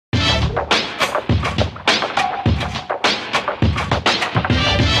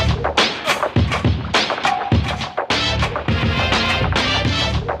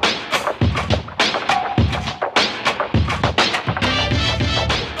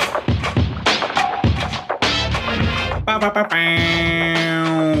What up,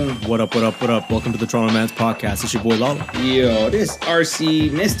 what up, what up? Welcome to the Toronto Man's Podcast. It's your boy Lalo. Yo, this RC,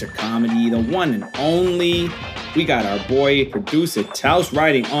 Mr. Comedy, the one and only. We got our boy, producer Taos,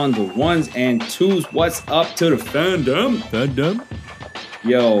 riding on the ones and twos. What's up to the fandom? Fandom?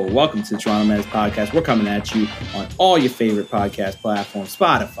 Yo, welcome to the Toronto Man's Podcast. We're coming at you on all your favorite podcast platforms,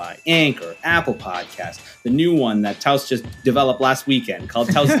 Spotify, Anchor, Apple Podcasts, the new one that Taos just developed last weekend called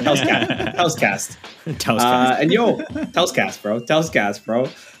Taoscast. Taoscast. And yo, Taoscast, bro. Taoscast, bro.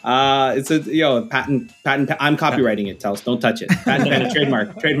 It's a patent. I'm copywriting it, Taos. Don't touch it. Patent,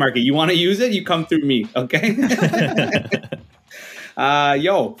 trademark it. You want to use it? You come through me, okay?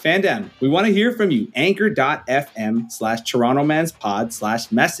 Yo, fandom, we want to hear from you.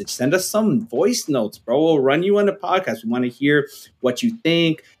 Anchor.fm/TorontoMansPod/message. Send us some voice notes, bro. We'll run you on the podcast. We want to hear what you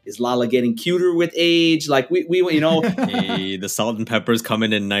think. Is Lala getting cuter with age? Like we Hey, the salt and pepper's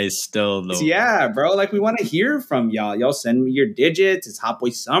coming in nice still, though. Yeah, bro. Like we want to hear from y'all. Y'all send me your digits. It's Hot Boy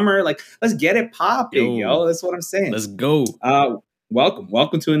Summer. Like let's get it popping, yo. That's what I'm saying. Let's go.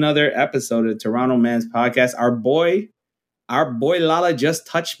 Welcome to another episode of Toronto Man's Podcast. Our boy Lala just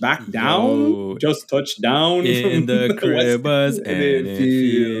touched back down. Yo. Just touched down In the cribbers, and it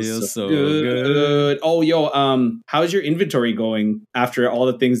feels so good. Oh, yo, how's your inventory going after all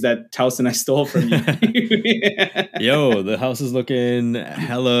the things that Taos and I stole from you? Yo, the house is looking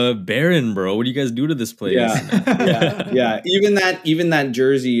hella barren, bro. What do you guys do to this place? Yeah. Even that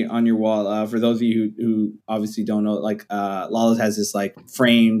jersey on your wall. For those of you who obviously don't know, like Lala's has this like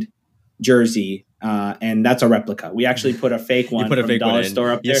framed jersey. And that's a replica. We actually put a fake one from the dollar store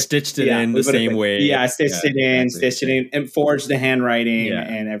up there. You stitched it in the same way. Yeah, I stitched it in, and forged the handwriting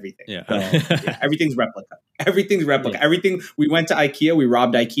and everything. Yeah. So, everything's replica. Everything's replica. Yeah. Everything. We went to IKEA. We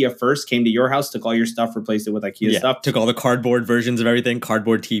robbed IKEA first. Came to your house. Took all your stuff. Replaced it with IKEA stuff. Took all the cardboard versions of everything.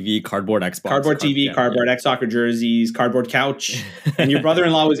 Cardboard TV. Cardboard Xbox. Cardboard TV. Cardboard X soccer jerseys. Cardboard couch. And your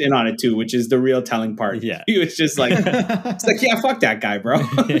brother-in-law was in on it too, which is the real telling part. Yeah. He was just like, it's like, yeah, fuck that guy, bro.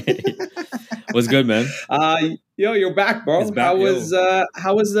 What's good, man? Yo, you're back, bro. Back,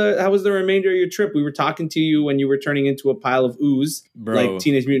 how was the remainder of your trip? We were talking to you when you were turning into a pile of ooze, bro, like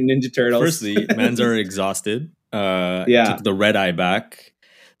Teenage Mutant Ninja Turtles. Firstly, mans are exhausted. Took the red eye back.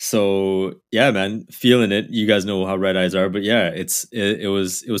 So yeah, man, feeling it. You guys know how red eyes are, but yeah, it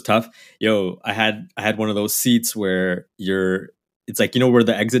was tough. Yo, I had one of those seats where it's like, you know where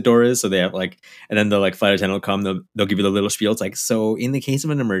the exit door is, so they have like, and then the like flight attendant will come, they'll give you the little spiel. It's like, so in the case of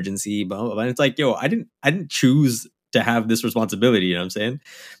an emergency, blah blah blah. And it's like, yo, I didn't choose to have this responsibility. You know what I'm saying?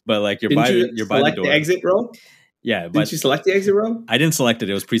 But like, you're by the door. The exit row. Yeah, but did you select the exit row? I didn't select it;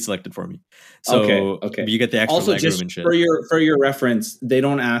 it was pre-selected for me. So okay. You get the extra also, leg just room and shit. For your reference, they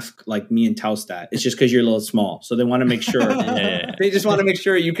don't ask like me and Taos that. It's just because you're a little small, so they want to make sure. Yeah. They just want to make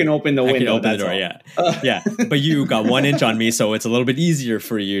sure you can open the window. Can open the door, yeah. Yeah. But you got 1 inch on me, so it's a little bit easier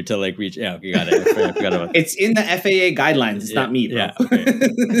for you to like reach. Yeah, you got it. I forgot about it's in the FAA guidelines. It's not me, bro. Yeah. Okay.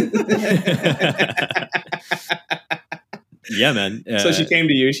 Yeah, man. So she came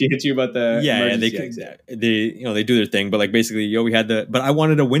to you. She hit you about the they do their thing, but like basically, but I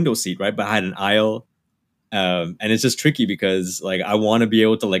wanted a window seat, right? But I had an aisle, and it's just tricky because like I want to be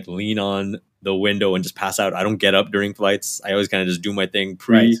able to like lean on the window and just pass out. I don't get up during flights. I always kind of just do my thing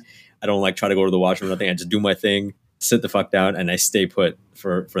Right. I don't like try to go to the washroom or nothing. I just do my thing, sit the fuck down, and I stay put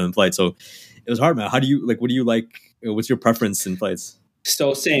for the flight. So it was hard, man. How do you like? What do you like? What's your preference in flights?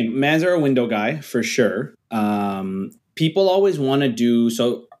 So same. Mans are a window guy for sure. People always want to do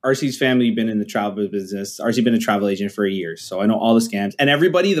so. RC's family been in the travel business. RC been a travel agent for years, so I know all the scams. And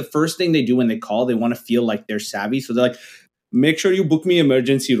everybody, the first thing they do when they call, they want to feel like they're savvy. So they're like, "Make sure you book me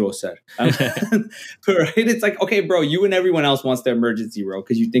emergency row, sir." Right? It's like, okay, bro, you and everyone else wants the emergency row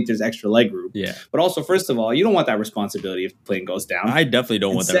because you think there's extra leg room. Yeah. But also, first of all, you don't want that responsibility if the plane goes down. I definitely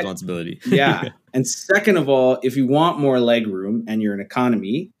don't want that responsibility. Yeah. And second of all, if you want more leg room and you're an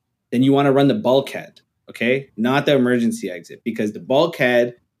economy, then you want to run the bulkhead. Okay, not the emergency exit, because the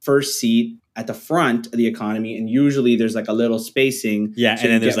bulkhead, first seat at the front of the economy, and usually there's like a little spacing. Yeah, so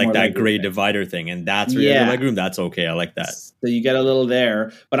and then there's like that gray room divider thing, and that's where you have the leg room. That's okay. I like that. So you get a little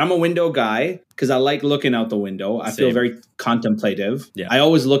there, but I'm a window guy because I like looking out the window. I feel very contemplative. Yeah. I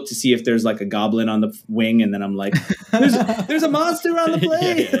always look to see if there's like a goblin on the wing, and then I'm like, there's a monster on the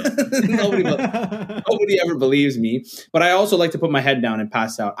plane. Nobody ever believes me. But I also like to put my head down and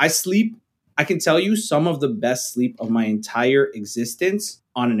pass out. I can tell you some of the best sleep of my entire existence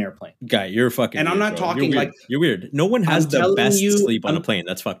on an airplane. Guy, you're fucking and weird, I'm not bro. talking you're weird. No one has the best sleep on a plane.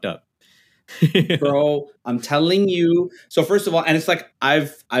 That's fucked up. Bro, I'm telling you. So first of all, and it's like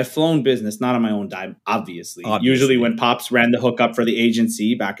I've flown business, not on my own dime, obviously. Usually when Pops ran the hookup for the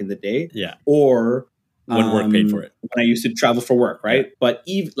agency back in the day. Yeah. Or when work paid for it. When I used to travel for work, right? Yeah. But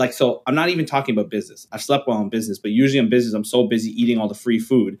even like, so I'm not even talking about business. I've slept well in business, but usually in business, I'm so busy eating all the free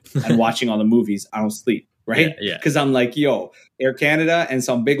food and watching all the movies, I don't sleep, right? Yeah. Because I'm like, yo, Air Canada and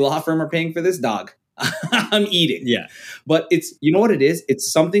some big law firm are paying for this, dog. I'm eating. Yeah. But it's, you know what it is?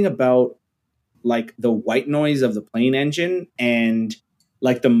 It's something about like the white noise of the plane engine and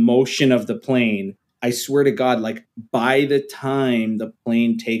like the motion of the plane. I swear to God, like by the time the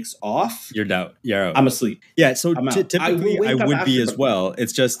plane takes off, you're out. I'm asleep. Yeah. So typically I would be as well.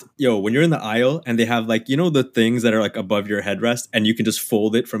 It's just, when you're in the aisle and they have like, the things that are like above your headrest and you can just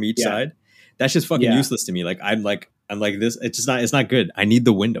fold it from each side. That's just fucking useless to me. Like I'm like this. It's not good. I need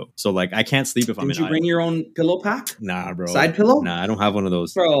the window. So like I can't sleep if I'm in. Did you bring your own pillow pack? Nah, bro. Side pillow? Nah, I don't have one of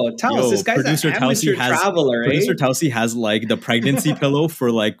those. Bro, tell us, this guy's an amateur traveler. Producer Tausi has like the pregnancy pillow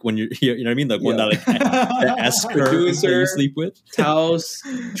for like when you're, you know what I mean? Like one that like the S curve that you sleep with. Taos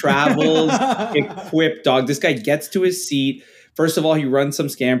travels equipped, dog. This guy gets to his seat. First of all, he runs some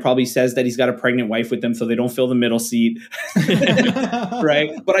scam, probably says that he's got a pregnant wife with him so they don't fill the middle seat.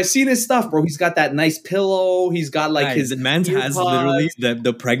 Right? But I've seen his stuff, bro. He's got that nice pillow. He's got like his man's has literally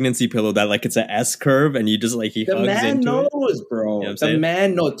the pregnancy pillow that like it's an S curve and you just like he hugs into it. The man knows, bro. You know the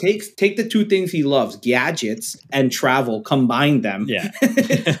man knows. Take the two things he loves, gadgets and travel, combine them. Yeah.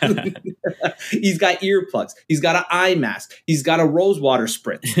 He's got earplugs. He's got an eye mask. He's got a rose water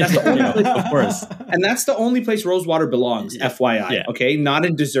spritz. That's the only place, of course. And that's the only place rose water belongs. FYI, okay, not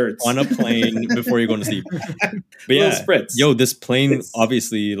in desserts on a plane before you're going to sleep. But yeah, this plane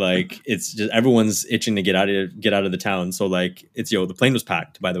obviously like it's just everyone's itching to get out of the town. So like it's the plane was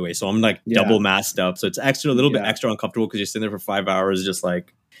packed, by the way. So I'm like double masked up, so it's a little bit extra uncomfortable because you're sitting there for 5 hours just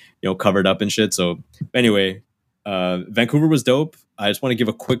like covered up and shit. So anyway, Vancouver was dope. I just want to give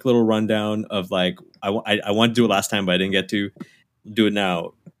a quick little rundown of like I wanted to do it last time, but I didn't get to do it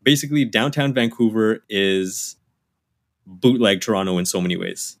now. Basically, downtown Vancouver is bootleg Toronto in so many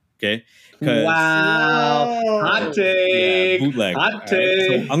ways. Okay. Wow. Hot take. Bootleg. Hot take.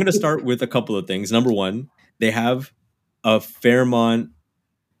 Right? So I'm going to start with a couple of things. Number one, they have a Fairmont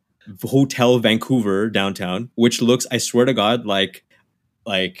Hotel Vancouver downtown, which looks, I swear to God, like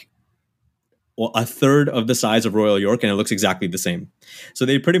a third of the size of Royal York, and it looks exactly the same. So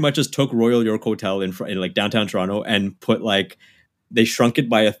they pretty much just took Royal York Hotel in like downtown Toronto and put like, they shrunk it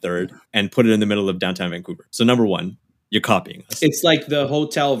by a third and put it in the middle of downtown Vancouver. So number one, you're copying us. It's like the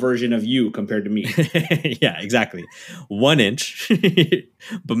hotel version of you compared to me. Yeah, exactly. 1 inch,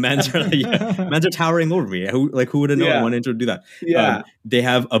 but men's are towering over me. Who would have known 1 inch would do that? Yeah. They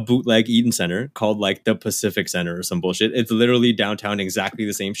have a bootleg Eaton Center called like the Pacific Center or some bullshit. It's literally downtown, exactly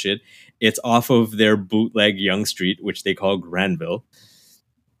the same shit. It's off of their bootleg Yonge Street, which they call Granville.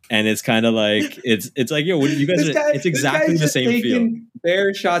 And it's kind of like it's like, yo, you guys it's exactly the same feel.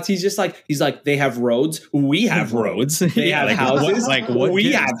 Bear shots. He's like, they have roads. We have roads. They have houses.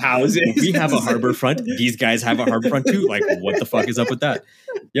 We have houses. We have a harbor front. These guys have a harbor front too. Like, what the fuck is up with that?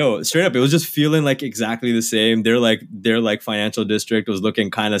 Yo, straight up, it was just feeling like exactly the same. Their financial district was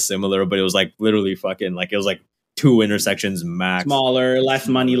looking kind of similar, but it was like literally fucking like it was like 2 intersections max. Smaller, less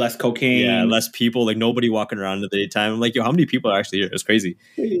money, less cocaine. Yeah, less people. Like nobody walking around in the daytime. I'm like, yo, how many people are actually here? It's crazy.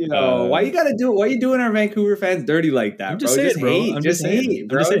 Why you gotta do it? Why are you doing our Vancouver fans dirty like that, just bro? Just hate,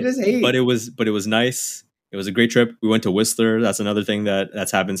 bro. Just hate. But it was nice. It was a great trip. We went to Whistler. That's another thing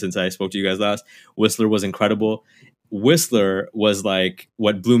that's happened since I spoke to you guys last. Whistler was incredible. Whistler was like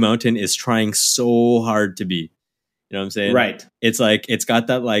what Blue Mountain is trying so hard to be. You know what I'm saying? Right. It's like, it's got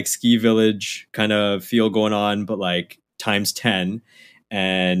that like ski village kind of feel going on, but like times 10.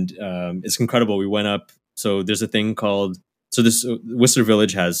 And it's incredible. We went up. So there's a thing called, this Whistler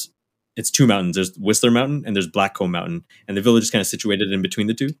Village it's 2 mountains. There's Whistler Mountain and there's Blackcomb Mountain. And the village is kind of situated in between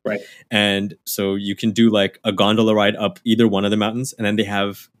the two. Right. And so you can do like a gondola ride up either one of the mountains. And then they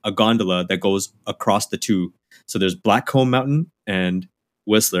have a gondola that goes across the two. So there's Blackcomb Mountain and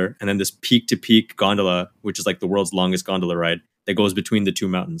Whistler, and then this peak-to-peak gondola, which is like the world's longest gondola ride that goes between the 2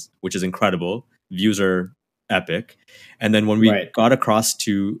 mountains, which is incredible. Views are epic. And then when we got across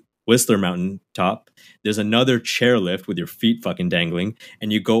to Whistler Mountain top, there's another chairlift with your feet fucking dangling,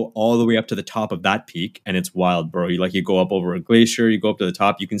 and you go all the way up to the top of that peak, and it's wild, bro. You go up over a glacier, you go up to the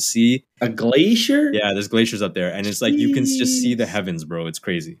top, you can see a glacier. Yeah, there's glaciers up there, and it's like you can just see the heavens, bro. It's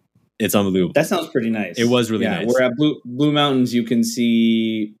crazy. It's unbelievable. That sounds pretty nice. It was really nice. We're at Blue Mountains. You can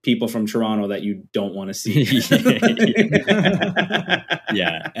see people from Toronto that you don't want to see.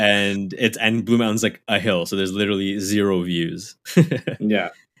 Yeah, and Blue Mountain's like a hill, so there's literally zero views. Yeah.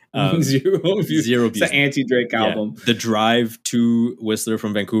 Zero views. It's an anti-Drake album. The drive to Whistler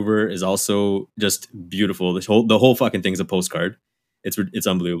from Vancouver is also just beautiful. The whole fucking thing's a postcard. It's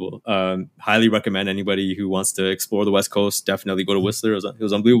unbelievable. Highly recommend anybody who wants to explore the West Coast. Definitely go to Whistler. It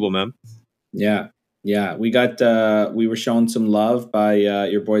was unbelievable, man. Yeah. We were shown some love by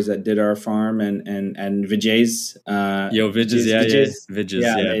your boys that did our farm and Vijay's. Vijay's.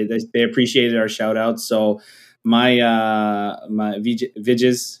 They appreciated our shout out. So my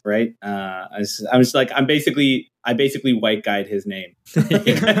Vijay's, right? I basically white guyed his name. Who's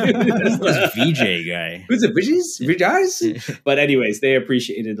VJ guy? Who's it? Vijay's? But anyways, they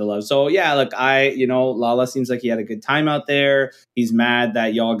appreciated the love. So yeah, look, Lala seems like he had a good time out there. He's mad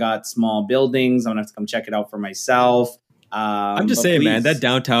that y'all got small buildings. I'm gonna have to come check it out for myself. I'm just saying, man, that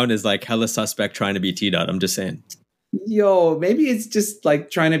downtown is like hella suspect trying to be T-Dot. I'm just saying. Yo, maybe it's just like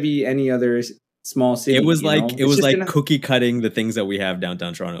trying to be any other small city. It was like cookie cutting the things that we have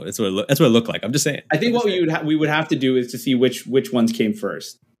downtown Toronto. That's what it looked like. I'm just saying. I think we would have to do is to see which ones came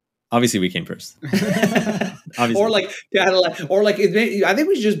first. Obviously, we came first. Or like Cadillac, or like I think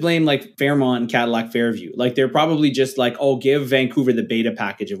we should just blame like Fairmont and Cadillac Fairview. Like they're probably just like, oh, give Vancouver the beta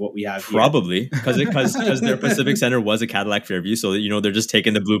package of what we have. Probably because their Pacific Center was a Cadillac Fairview, so they're just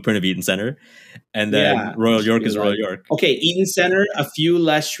taking the blueprint of Eaton Center, and then Royal York is Royal York. Okay, Eaton Center, a few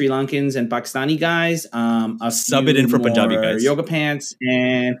less Sri Lankans and Pakistani guys, sub it in for Punjabi guys, yoga pants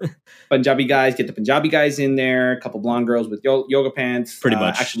and Punjabi guys. Get the Punjabi guys in there. A couple blonde girls with yoga pants. Pretty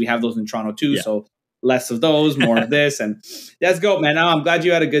much. Actually, we have those in Toronto too. Yeah. So less of those, more of this, and let's go, man. I'm glad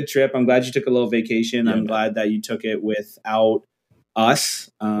you had a good trip. I'm glad you took a little vacation. I'm glad that you took it without us.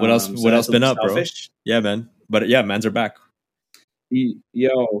 What else been up, selfish, bro? Yeah, man. But yeah, mans are back.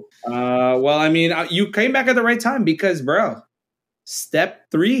 Yo, well, I mean, you came back at the right time because, bro, step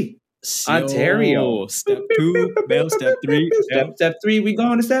 3. Ontario. Step 2, Bell, step 3. Step 3, we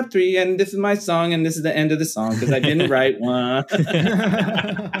going to step 3, and this is my song, and this is the end of the song because I didn't write one.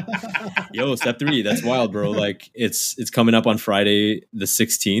 Yo, step 3, that's wild, bro. Like it's coming up on Friday the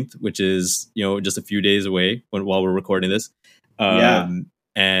 16th, which is just a few days away while we're recording this. And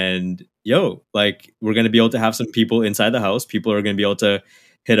like we're gonna be able to have some people inside the house. People are gonna be able to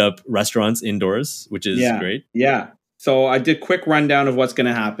hit up restaurants indoors, which is great. Yeah. So I did a quick rundown of what's going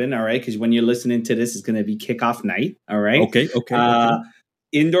to happen, all right? Because when you're listening to this, it's going to be kickoff night, all right? Okay.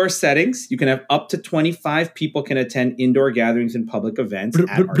 Indoor settings, you can have up to 25 people can attend indoor gatherings and public events at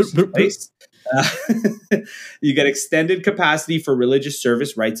RC Place. You get extended capacity for religious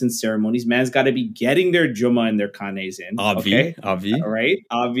service, rites, and ceremonies. Man's got to be getting their Juma and their Khanes in. Obvi. All right?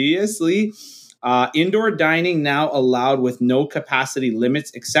 Obviously. Indoor dining now allowed with no capacity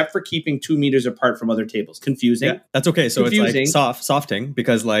limits except for keeping 2 meters apart from other tables. Confusing. Yeah, that's okay. So it's like softing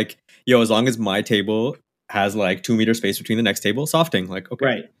because like, as long as my table has like 2 meter space between the next table, softing. Like, okay.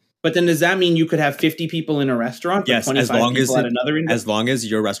 Right. But then does that mean you could have 50 people in a restaurant? Yes, as long as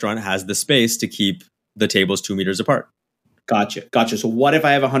your restaurant has the space to keep the tables 2 meters apart. Gotcha. So what if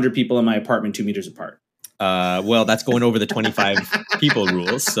I have 100 people in my apartment 2 meters apart? Well, that's going over the 25 people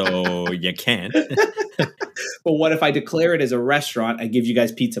rules, so you can't. But what if I declare it as a restaurant? I give you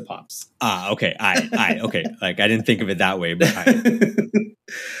guys pizza pops. Okay. Okay. Like I didn't think of it that way, but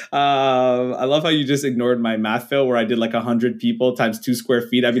I love how you just ignored my math fail where I did like 100 people times 2 square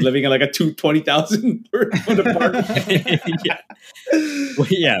feet. I'd be living in like a 20,000 foot apartment.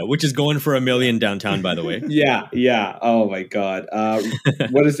 Yeah, which is going for $1 million downtown, by the way. Yeah. Oh my God.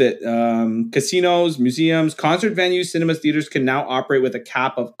 What is it? Casinos, museums, concert venues, cinemas, theaters can now operate with a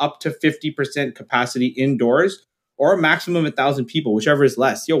cap of up to 50% capacity indoors or a maximum of 1,000 people, whichever is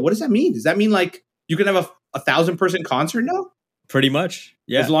less. Yo, what does that mean? Does that mean like you can have a 1,000-person concert now? Pretty much,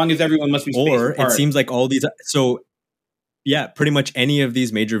 yeah. As long as everyone must be spaced apart. Or it seems like all these. So, yeah, pretty much any of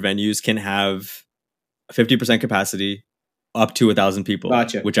these major venues can have 50% capacity up to 1,000 people,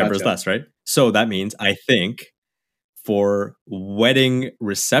 whichever is less, right? So that means, I think, for wedding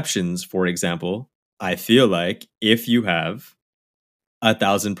receptions, for example, I feel like if you have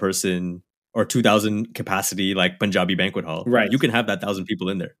 1,000-person or 2,000 capacity, like Punjabi banquet hall, right, you can have that 1,000 people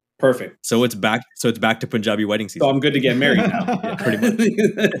in there. Perfect. So it's back to Punjabi wedding season. So I'm good to get married now. Yeah, pretty much.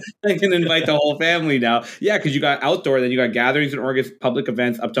 I can invite the whole family now. Yeah, because you got outdoor, then you got gatherings and public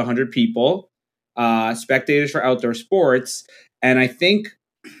events up to 100 people, spectators for outdoor sports. And I think,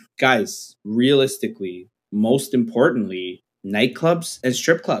 guys, realistically, most importantly, nightclubs and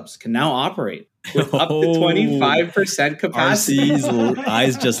strip clubs can now operate with up to 25% capacity. RC's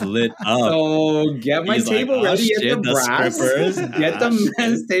eyes just lit up. So get my table ready at the brass. Get the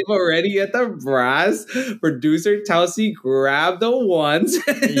men's table ready at the brass. Producer Telsey, grab the ones. Yo,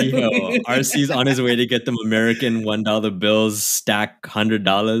 RC's on his way to get them American $1 bills, stack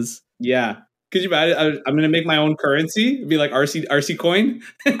 $100. Yeah. Could you imagine? I'm going to make my own currency. It'd be like RC coin,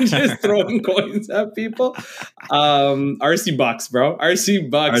 and just throwing coins at people. RC bucks, bro. RC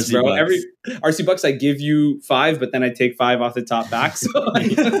bucks, bro. Bucks. Every RC bucks, I give you 5, but then I take 5 off the top back. So,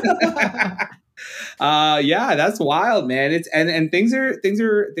 yeah, that's wild, man. It's and things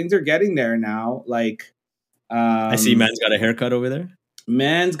are getting there now. Like, I see, man's got a haircut over there.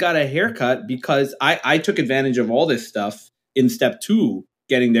 Man's got a haircut because I took advantage of all this stuff in step 2.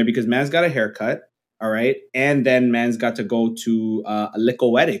 Getting there because man's got a haircut, all right, and then man's got to go to a Lico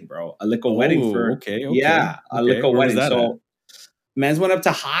wedding, bro. A Lico wedding for a Lico wedding. So man's went up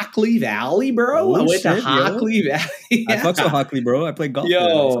to Hockley Valley, bro. I went to Hockley Valley. I fucks with Hockley, bro. I play golf.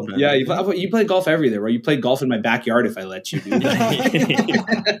 Yo, yeah, you play golf everywhere, bro. You play golf in my backyard if I let you, dude. Hey,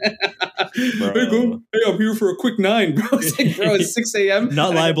 I'm here for a quick 9, bro. It's like, bro, it's 6 a.m.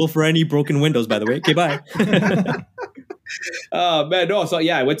 Not liable for any broken windows, by the way. Okay, bye. Oh man, no. So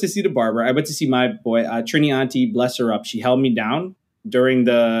yeah, I went to see the barber. I went to see my boy Trini Auntie. Bless her up. She held me down during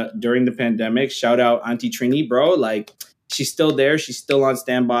the pandemic. Shout out Auntie Trini, bro. Like she's still there. She's still on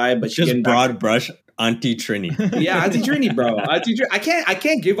standby. But she's just broad brush Auntie Trini. Yeah, Auntie Trini, bro. I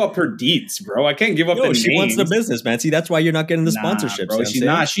can't give up her deets, bro. I can't give up. She names. Wants the business, man. See, that's why you're not getting the sponsorships, bro. She's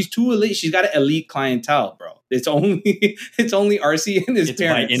not. She's too elite. She's got an elite clientele, bro. It's only RC and his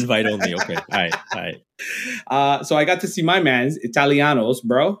parents. By invite only. Okay. All right. So I got to see my man's Italianos,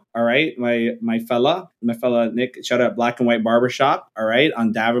 bro. All right. My fella Nick, shout out Black and White Barbershop. All right.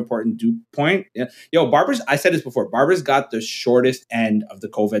 On Davenport and Duke Point. Yeah. Yo, barbers, I said this before. Barbers got the shortest end of the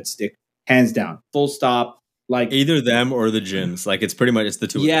COVID stick, hands down. Full stop. Like either them or the gyms. Like it's pretty much the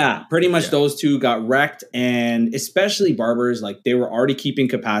two. Yeah, pretty much those two got wrecked. And especially barbers, like they were already keeping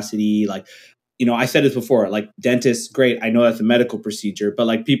capacity. Like, you know, I said this before, like dentists, great. I know that's a medical procedure, but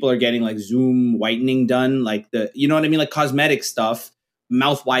like people are getting like Zoom whitening done, like you know what I mean? Like cosmetic stuff,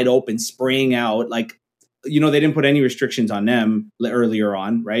 mouth wide open, spraying out. Like, you know, they didn't put any restrictions on them earlier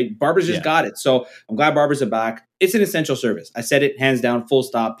on, right? Barbers just got it. So I'm glad barbers are back. It's an essential service. I said it hands down, full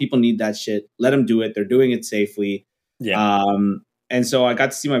stop. People need that shit. Let them do it. They're doing it safely. Yeah. And so I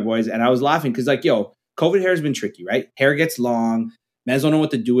got to see my boys and I was laughing because like, yo, COVID hair has been tricky, right? Hair gets long. Mans don't know what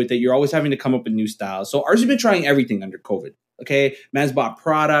to do with it. You're always having to come up with new styles. So ours has been trying everything under COVID. Okay. Man's bought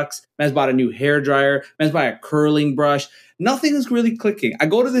products. Man's bought a new hair dryer. Man's bought a curling brush. Nothing is really clicking. I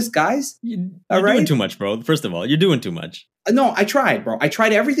go to this guy's. You're doing too much, bro. First of all, you're doing too much. No, I tried, bro. I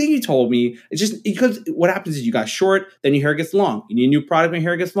tried everything you told me. It's just because what happens is you got short, then your hair gets long. You need a new product when your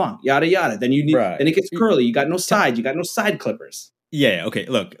hair gets long. Yada yada. Then then it gets curly. You got no side. You got no side clippers. Yeah. Okay.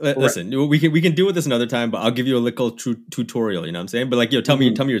 Look. Listen. We can deal with this another time, but I'll give you a little tutorial. You know what I'm saying? But like, yo, tell me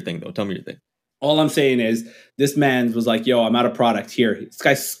your thing though. Tell me your thing. All I'm saying is this man was like, yo, I'm out of product here. This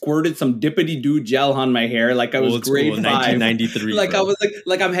guy squirted some dippity-doo gel on my hair like I was grade 5. 1993. Like, bro. I was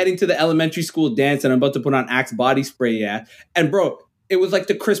like I'm heading to the elementary school dance and I'm about to put on Axe body spray, yeah. And bro, it was like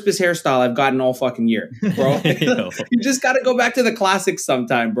the crispest hairstyle I've gotten all fucking year, bro. You just got to go back to the classics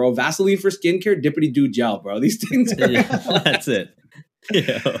sometime, bro. Vaseline for skincare, dippity-doo gel, bro. These things are... That's it.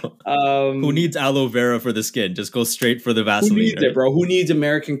 Yeah. Who needs aloe vera for the skin? Just go straight for the Vaseline. Who needs it, bro? Who needs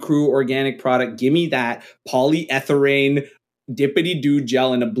American Crew organic product? Give me that polyethylene dippity-doo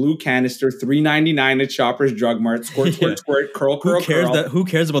gel in a blue canister, $3.99 at Shoppers Drug Mart. Squirt, squirt, curl. Who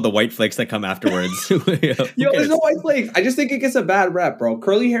cares about the white flakes that come afterwards? Yo, there's no white flakes. I just think it gets a bad rep, bro.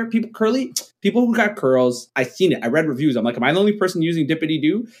 Curly hair, people who got curls. I seen it. I read reviews. I'm like, am I the only person using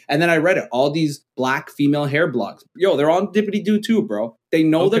dippity-doo? And then I read it. All these black female hair blogs. Yo, they're on dippity-doo too, bro. They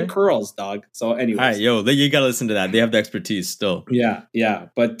know the curls, dog. So anyways. All right, yo, you got to listen to that. They have the expertise still. Yeah.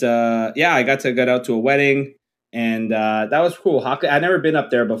 But I got to get out to a wedding. And that was cool. I'd never been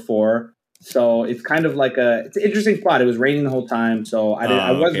up there before. So it's kind of like it's an interesting spot. It was raining the whole time. So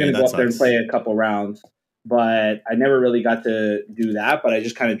I was going to go up there and play a couple rounds. But I never really got to do that. But I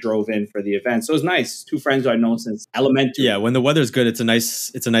just kind of drove in for the event. So it was nice. 2 friends who I've known since elementary. Yeah, when the weather's good, it's a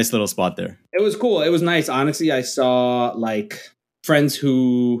nice little spot there. It was cool. It was nice. Honestly, I saw like friends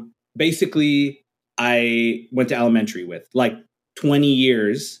who basically I went to elementary with. Like 20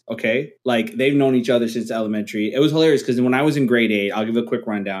 years, okay? Like, they've known each other since elementary. It was hilarious because when I was in grade 8, I'll give a quick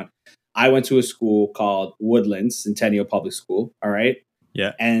rundown. I went to a school called Woodlands, Centennial Public School, all right?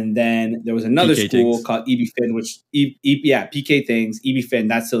 Yeah. And then there was another PK school things. called EB Finn, which, PK Things, EB Finn,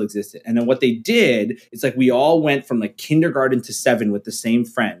 that still existed. And then what they did, it's like we all went from like kindergarten to 7 with the same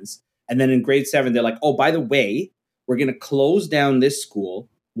friends. And then in grade 7, they're like, oh, by the way, we're going to close down this school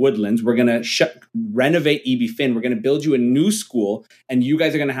Woodlands. We're going to renovate EB Fin. We're going to build you a new school, and you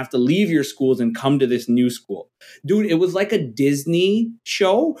guys are going to have to leave your schools and come to this new school. Dude, it was like a Disney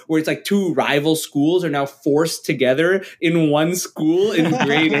show where it's like two rival schools are now forced together in one school in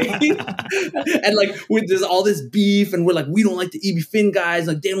grade 8. And like there's all this beef, and we're like, we don't like the EB Fin guys,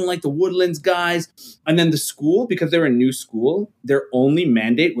 like they don't like the Woodlands guys. And then the school, because they're a new school, their only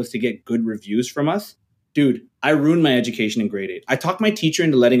mandate was to get good reviews from us. Dude, I ruined my education in grade 8. I talked my teacher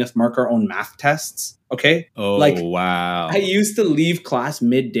into letting us mark our own math tests. Okay. Oh, like, wow. I used to leave class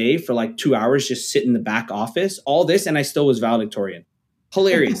midday for like 2 hours, just sit in the back office, all this. And I still was valedictorian.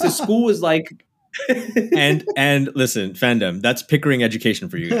 Hilarious. The school was like, and listen, fandom, that's Pickering education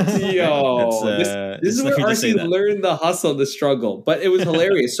for you guys. Yo, this is where RC learned the hustle, the struggle. But it was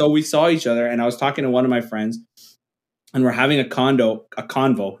hilarious. So we saw each other, and I was talking to one of my friends, and we're having a convo. I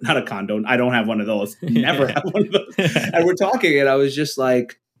don't have one of those. Never have one of those. And we're talking, and I was just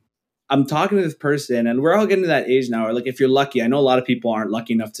like, I'm talking to this person, and we're all getting to that age now. Or like, if you're lucky, I know a lot of people aren't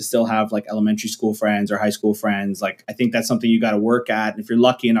lucky enough to still have like elementary school friends or high school friends. Like, I think that's something you got to work at. And if you're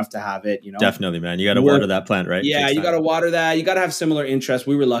lucky enough to have it, you know, definitely, man, you got to water that plant, right? Yeah, you got to water that. You got to have similar interests.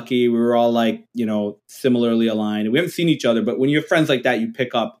 We were lucky. We were all like, you know, similarly aligned. And we haven't seen each other, but when you're friends like that, you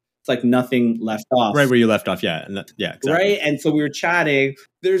pick up. It's like nothing left off. Right where you left off, yeah. Yeah, exactly. Right? And so we were chatting.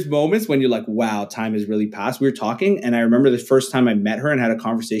 There's moments when you're like, wow, time has really passed. We were talking, and I remember the first time I met her and had a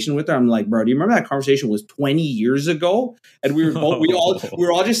conversation with her. I'm like, bro, do you remember that conversation was 20 years ago? And we were both, we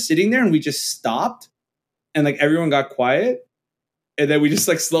were all just sitting there, and we just stopped, and like everyone got quiet. And then we just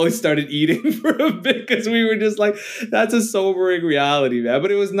like slowly started eating for a bit because we were just like, that's a sobering reality, man.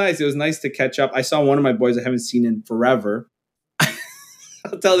 But it was nice. It was nice to catch up. I saw one of my boys I haven't seen in forever.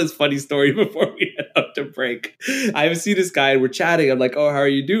 I'll tell this funny story before we head out to break. I haven't seen this guy, and we're chatting. I'm like, oh, how are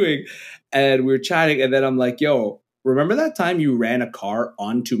you doing? And we're chatting, and then I'm like, yo, remember that time you ran a car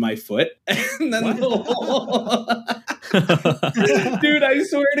onto my foot? And then dude, I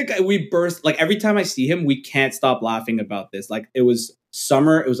swear to God, we burst. Like every time I see him, we can't stop laughing about this. Like it was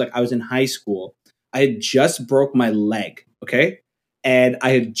summer. It was like I was in high school. I had just broke my leg, okay? And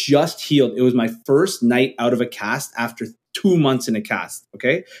I had just healed. It was my first night out of a cast after 2 months in a cast,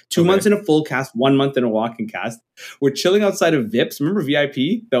 okay? 2 months in a full cast, 1 month in a walking cast. We're chilling outside of Vips. Remember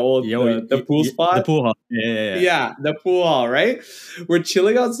VIP? The old, the pool spot? The pool hall. Yeah, the pool hall, right? We're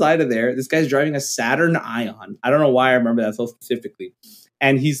chilling outside of there. This guy's driving a Saturn Ion. I don't know why I remember that so specifically.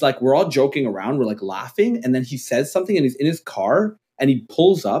 And he's like, we're all joking around. We're like laughing. And then he says something, and he's in his car, and he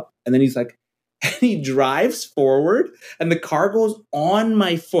pulls up, and then he's like, and he drives forward, and the car goes on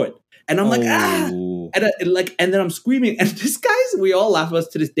my foot. And I'm like, and then I'm screaming. And this guy's, we all laugh at us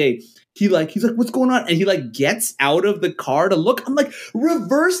to this day. He's like, what's going on? And he like gets out of the car to look. I'm like,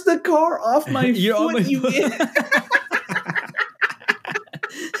 reverse the car off my foot, you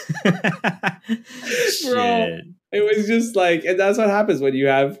Bro, it was just like, and that's what happens when you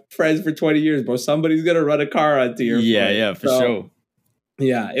have friends for 20 years, bro. Somebody's going to run a car onto your foot. Yeah, for sure.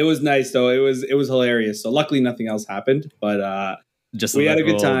 Yeah, it was nice though. It was hilarious. So luckily nothing else happened, but just we had a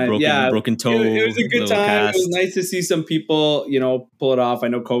good time. Broken toe. It was a good time. Cast. It was nice to see some people, you know, pull it off. I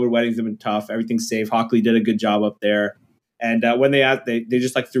know COVID weddings have been tough. Everything's safe. Hockley did a good job up there. And when they asked, they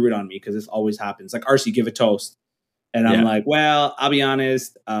just like threw it on me because this always happens. Like, RC, give a toast. And I'm like, well, I'll be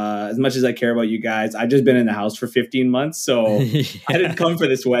honest. As much as I care about you guys, I've just been in the house for 15 months, so I didn't come for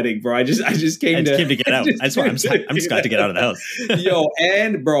this wedding, bro. I just came to get out. I'm just glad to get out of the house. Yo,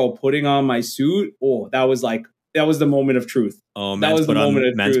 and bro, putting on my suit. Oh, that was the moment of truth. Oh, man's put on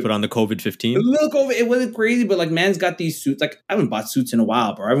the COVID-15. Little COVID, it wasn't crazy, but like man's got these suits. Like I haven't bought suits in a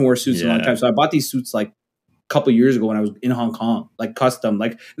while, bro. I haven't worn suits in a long time. So I bought these suits like a couple years ago when I was in Hong Kong, like custom.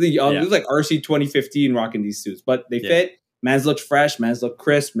 Like it was like RC 2015 rocking these suits, but they fit. Man's looked fresh. Man's looked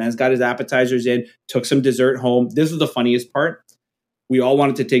crisp. Man's got his appetizers in. Took some dessert home. This was the funniest part. We all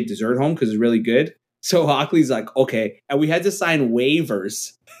wanted to take dessert home because it's really good. So Hockley's like, okay, and we had to sign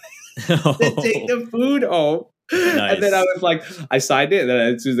waivers to take the food home. Nice. And then I was like, I signed it. And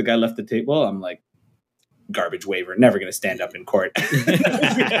then as soon as the guy left the table, I'm like, garbage waiver. Never going to stand up in court. So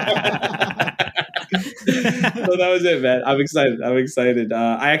that was it, man. I'm excited.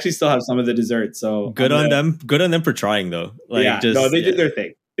 I actually still have some of the dessert. So good on them. Good on them for trying, though. Like, they did their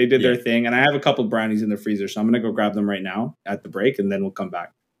thing. They did their thing. And I have a couple brownies in the freezer. So I'm going to go grab them right now at the break. And then we'll come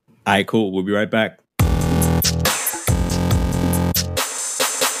back. All right, cool. We'll be right back.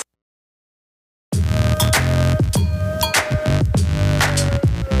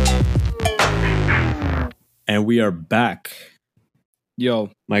 And we are back. Yo,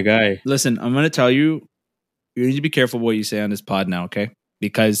 my guy. Listen, I'm going to tell you, you need to be careful what you say on this pod now, okay?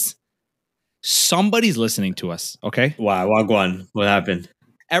 Because somebody's listening to us, okay? Wow, Wagwan. What happened?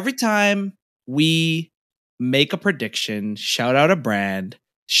 every time we make a prediction, shout out a brand,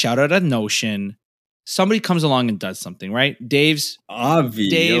 shout out a notion, somebody comes along and does something, right? Dave's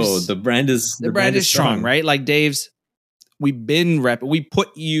the brand is strong, right? Like Dave's, we've been we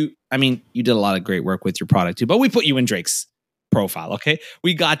put you, I mean, you did a lot of great work with your product too, but we put you in Drake's profile, okay?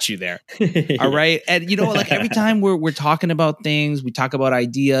 We got you there. All right. And you know, like every time we're talking about things, we talk about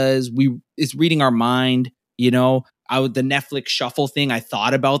ideas, it's reading our mind, you know. The Netflix shuffle thing, I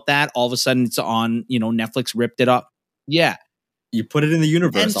thought about that. All of a sudden it's on, you know, Netflix ripped it up. Yeah. You put it in the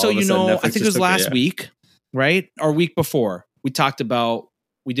universe. And so, you know, I think it was last week, right? Or week before, we talked about,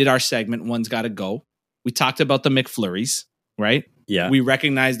 we did our segment, One's Gotta Go. We talked about the McFlurries, right? Yeah. We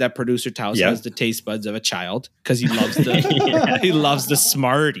recognized that producer Taos has the taste buds of a child because he loves the he loves the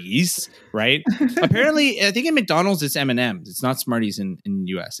Smarties, right? Apparently, I think in McDonald's it's M&M's. It's not Smarties in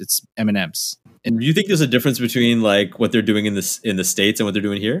US. It's M&M's. Do you think there's a difference between like what they're doing in the States and what they're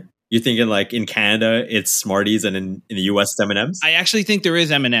doing here? You're thinking like in Canada it's Smarties and in the US it's M&M's? I actually think there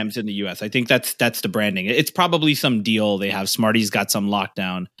is M&M's in the US. I think that's the branding. It's probably some deal they have. Smarties got some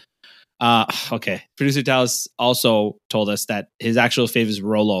lockdown. Okay. Producer Taos also told us that his actual favorite is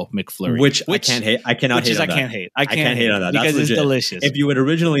Rolo McFlurry, which I can't hate. I cannot hate on that. I can't hate on that because it's delicious. If you had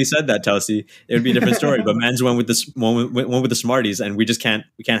originally said that, Telsey, it would be a different story. But man's went with the Smarties, and we can't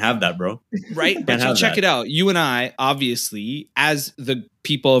have that, bro. Right? But so check it out. You and I, obviously, as the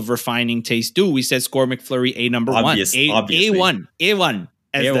people of refining taste do, we said score McFlurry A number obviously. A1.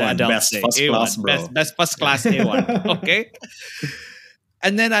 As A1, the adults best say. first A1, class, bro. Best first class A1. Okay.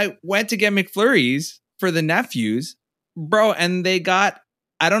 And then I went to get McFlurries for the nephews, bro, and they got,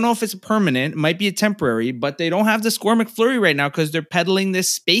 I don't know if it's permanent, it might be a temporary, but they don't have the Score McFlurry right now because they're peddling this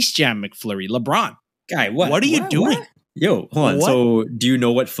Space Jam McFlurry. LeBron. Guy, what are you doing? What? Yo, hold on. What? So do you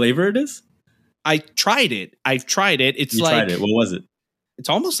know what flavor it is? I tried it. It's you like. Tried it. What was it? It's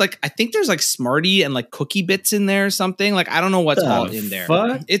almost like, I think there's like Smartie and like cookie bits in there or something. Like, I don't know what's all in there.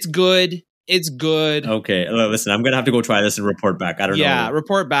 Fuck? It's good. It's good. Okay. Listen, I'm going to have to go try this and report back. I don't know. Yeah,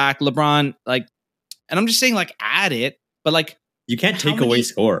 report back. LeBron, like, and I'm just saying, like, add it, but like. You can't take away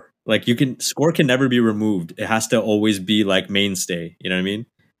Score. Like, Score can never be removed. It has to always be like mainstay. You know what I mean?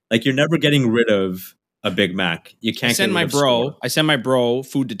 Like, you're never getting rid of a Big Mac. You can't send my bro,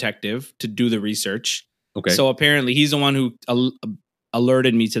 food detective, to do the research. Okay. So apparently he's the one who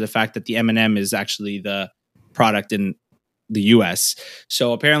alerted me to the fact that the M&M is actually the product in the US.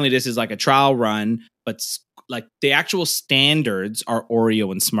 So apparently this is like a trial run, but like the actual standards are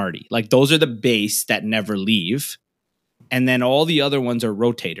Oreo and Smartie. Like those are the base that never leave. And then all the other ones are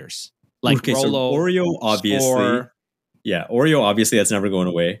rotators. Like okay, Rolo, so Oreo obviously. Score. Yeah, Oreo obviously that's never going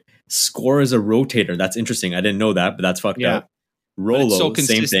away. Score is a rotator. That's interesting. I didn't know that, but that's fucked up. Rolo, so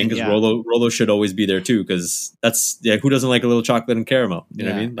same thing, because Rolo should always be there too, because that's who doesn't like a little chocolate and caramel? You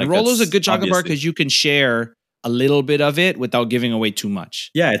know what I mean? Like, and Rolo's a good chocolate bar because you can share a little bit of it without giving away too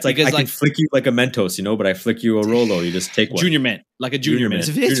much. Yeah, it's like I can flick you like a Mentos, but I flick you a Rolo. You just take one. Junior Mint, like a Junior Mint.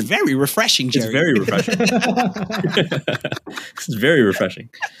 It's very refreshing, Jerry. It's very refreshing. It's very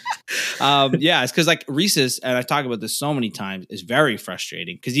refreshing. It's because like Reese's, and I talk about this so many times, is very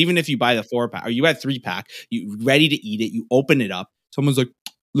frustrating because even if you buy the 4-pack or you had 3-pack, you ready to eat it, you open it up, someone's like,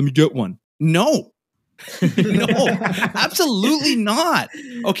 "Let me get one." No, absolutely not.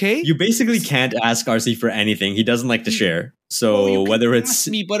 Okay, you basically can't ask RC for anything. He doesn't like to share. So whether it's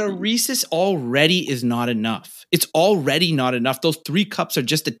me, but a Reese's already is not enough. It's already not enough. Those 3 cups are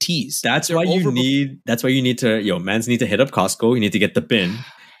just a tease. That's why you need to. Mans need to hit up Costco. You need to get the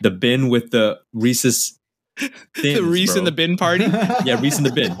bin with the Reese's. Thins, the Reese in the bin party. Yeah, Reese in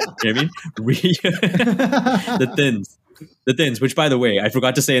the bin. You know what I mean? The thins, which by the way, I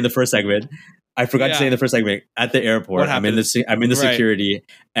forgot to say in the first segment. At the airport, I'm in the security,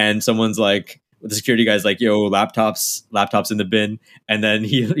 and someone's like, the security guy's like, "Yo, laptops in the bin," and then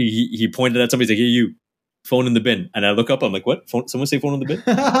he pointed at somebody. He's like, "Hey, you, phone in the bin." And I look up, I'm like, "What? Phone? Someone say phone in the bin?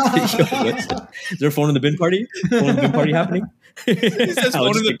 Is there a phone in the bin party? Phone in the bin party happening?" He says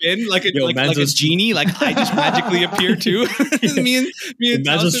phone in the bin like a genie, like I just magically appear too. me and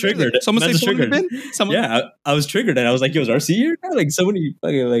Mans was triggered. Someone say phone in the bin? Yeah, I was triggered, and I was like, "Yo, is RC here?" Like somebody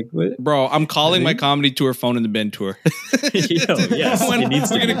fucking like what? Bro, I'm calling my comedy tour phone in the bin tour. Yes,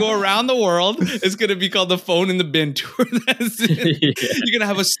 we're gonna go around the world. It's gonna be called the phone in the bin tour. You're gonna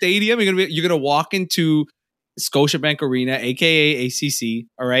have a stadium. You're gonna walk into Scotiabank Arena, aka ACC.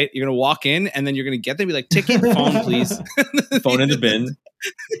 All right, you're gonna walk in, and then you're gonna get there, and be like, "Ticket, phone, please." Phone in the bin.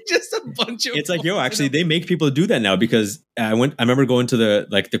 Just a bunch of. It's like, yo, actually, they make people do that now because I remember going to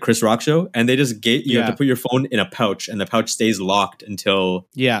the Chris Rock show, and they just you have to put your phone in a pouch, and the pouch stays locked until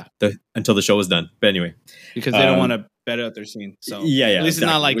the show is done. But anyway, because they don't want to better at their scene. So yeah, at least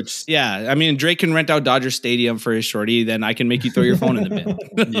exactly. It's not like I mean, Drake can rent out Dodger Stadium for his shorty, then I can make you throw your phone in the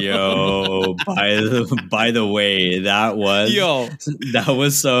bin. Yo, by the way, that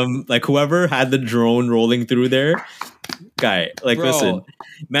was some like whoever had the drone rolling through there. Guy, like, bro, listen,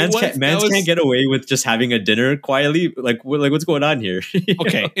 mans can't get away with just having a dinner quietly. Like what's going on here?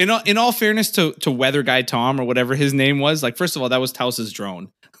 Okay, in all fairness to Weather Guy Tom or whatever his name was, like, first of all, that was Taus's drone.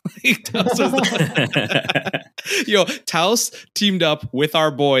 Yo, Taus teamed up with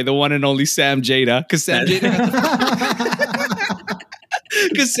our boy, the one and only Sam Jada, because Sam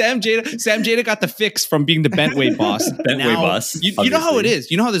Jada got the fix from being the Bentway boss. Boss. You know how it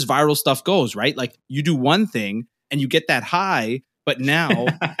is. You know how this viral stuff goes, right? Like, you do one thing and you get that high, but now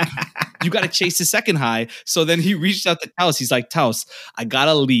you got to chase the second high. So then he reached out to Taus. He's like, Taus, I got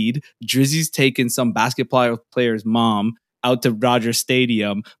a lead. Drizzy's taking some basketball player's mom out to Dodger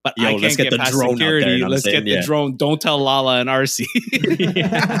Stadium, but I can't get the past drone security. Let's get the drone. Don't tell Lala and RC.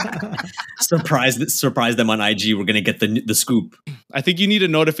 Surprise them on IG. We're gonna get the scoop. I think you need a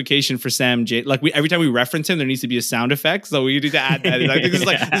notification for Sam J. Like, every time we reference him, there needs to be a sound effect. So we need to add that. I think this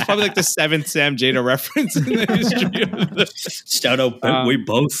is probably like the 7th Sam Jada reference in the history of the shout out. We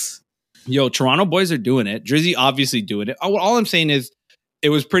both. Yo, Toronto boys are doing it. Drizzy obviously doing it. All I'm saying is, it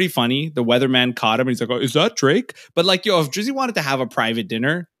was pretty funny. The weatherman caught him and he's like, oh, is that Drake? But like, yo, if Drizzy wanted to have a private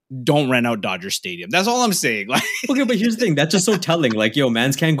dinner, don't rent out Dodger Stadium. That's all I'm saying. Like, okay, but here's the thing. That's just so telling. Like, yo,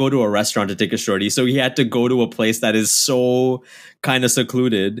 mans can't go to a restaurant to take a shorty. So he had to go to a place that is so kind of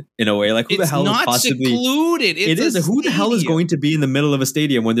secluded in a way. Like, who the hell is possibly secluded? It is. Who the hell is going to be in the middle of a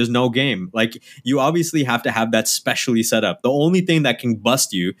stadium when there's no game? Like, you obviously have to have that specially set up. The only thing that can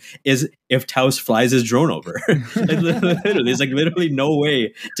bust you is if Taus flies his drone over. Like, literally, there's like literally no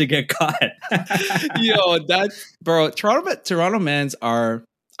way to get caught. Yo, bro, Toronto mans are.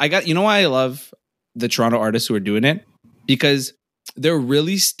 You know why I love the Toronto artists who are doing it? Because they're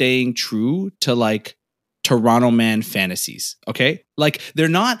really staying true to like Toronto man fantasies. Okay. Like, they're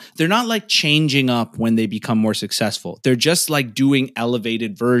not like changing up when they become more successful. They're just like doing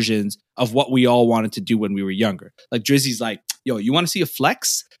elevated versions of what we all wanted to do when we were younger. Like, Drizzy's like, yo, you want to see a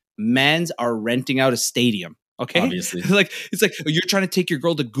flex? Mans are renting out a stadium. Okay. Obviously. Like, it's like, you're trying to take your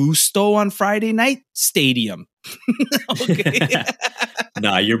girl to Gusto on Friday night? Stadium. Okay.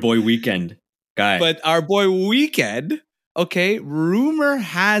 Nah, your boy Weekend guy. But our boy Weekend, okay, rumor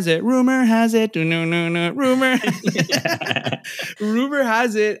has it, rumor has it,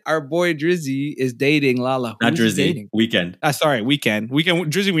 our boy Drizzy is dating Lala. Not Drizzy, dating? Weekend. Weekend.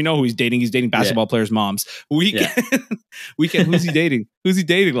 Drizzy, we know who he's dating. He's dating basketball players' moms. Weekend, Weekend, who's he dating? Who's he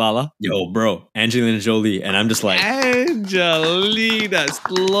dating, Lala? Yo, bro, Angelina Jolie. And I'm just like... Angelina,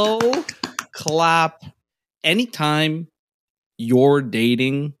 slow clap. Anytime you're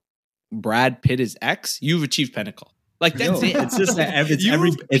dating Brad Pitt's ex, you've achieved pinnacle. Like, that's it. It's just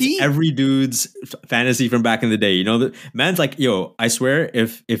it's every dude's fantasy from back in the day. You know, the man's like, yo, I swear,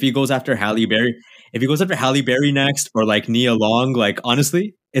 if he goes after Halle Berry next, or like Nia Long, like,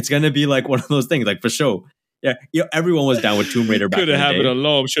 honestly, it's gonna be like one of those things, like, for sure. Yeah, you know, everyone was down with Tomb Raider back in the day. Could have it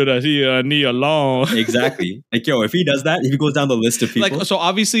alone, should have Nia Long. Exactly. Like, yo, if he does that, if he goes down the list of people. Like, so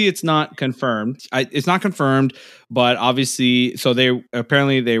obviously it's not confirmed. It's not confirmed, but obviously, so they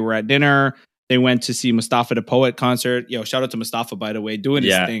were at dinner. They went to see Mustafa the Poet concert. Yo, shout out to Mustafa, by the way, doing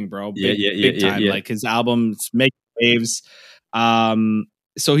his thing, bro. Big time. Like, his albums make waves.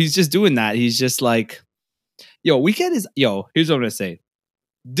 So he's just doing that. He's just like, yo, Weekend is, here's what I'm gonna say.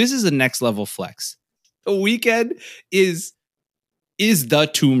 This is a next level flex. The Weekend is the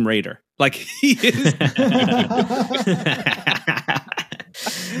Tomb Raider. Like, he is.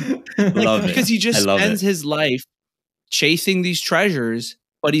 Love it. Because he just spends his life chasing these treasures,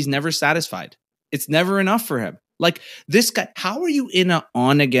 but he's never satisfied. It's never enough for him. Like, this guy, how are you in an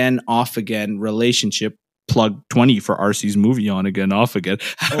on again, off again relationship? Plug 20 for RC's movie, On Again, Off Again.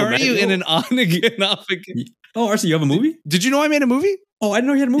 How are you in an on again, off again? Oh, RC, you have a movie? Did you know I made a movie? Oh, I didn't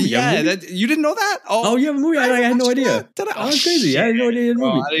know you had a movie. Yeah, you didn't know that? Oh, you have a movie? I had no idea. That's crazy. I had no idea you had a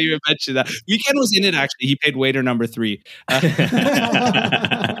movie. I didn't even mention that. Weekend was in it, actually. He paid waiter number 3.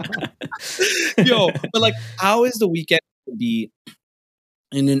 Yo, but like, how is the Weekend to be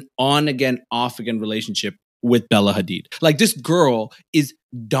in an on again, off again relationship with Bella Hadid? Like, this girl is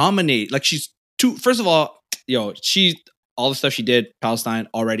dominate. Like, she's first of all, all the stuff she did, Palestine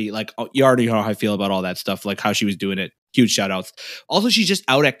already, like, you already know how I feel about all that stuff, like how she was doing it. Huge shout outs. Also, she's just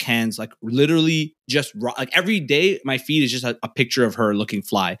out at Cannes, like, literally just like every day, my feed is just a picture of her looking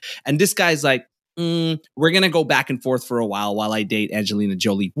fly. And this guy's like, we're going to go back and forth for a while I date Angelina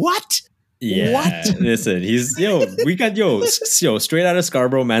Jolie. What? Yeah, What? Listen, we got straight out of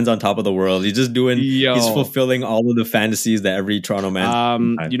Scarborough, man's on top of the world. He's just doing, he's fulfilling all of the fantasies that every Toronto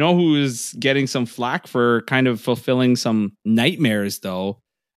man. You know who is getting some flack for kind of fulfilling some nightmares though?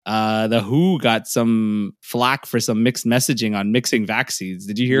 The WHO got some flack for some mixed messaging on mixing vaccines.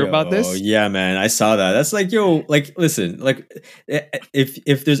 Did you hear about this? Yeah, man, I saw that. That's like, listen, like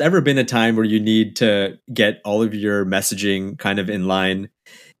if there's ever been a time where you need to get all of your messaging kind of in line,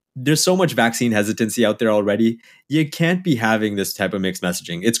 there's so much vaccine hesitancy out there already. You can't be having this type of mixed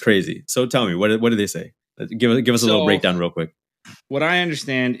messaging. It's crazy. So tell me, what do they say? Give us a little breakdown real quick. What I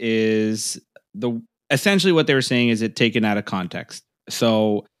understand is essentially what they were saying is it taken out of context.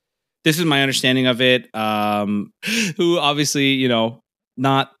 So this is my understanding of it. Who obviously,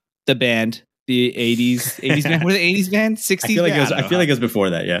 not the band, the 80s band. What are the 80s band? 60s band? I feel like it was before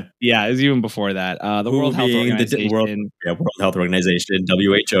that, yeah. Yeah, it was even before that. The World Health Organization. World Health Organization,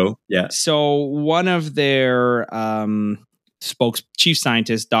 WHO, yeah. So one of their chief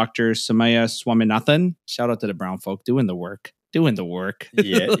scientists, Dr. Somaiya Swaminathan, shout out to the brown folk, doing the work.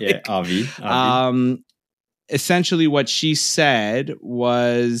 Yeah, Avi. Essentially what she said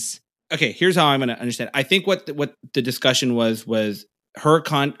was, okay, here's how I'm going to understand. I think what the discussion was her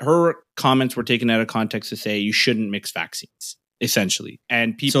comments were taken out of context to say you shouldn't mix vaccines, essentially.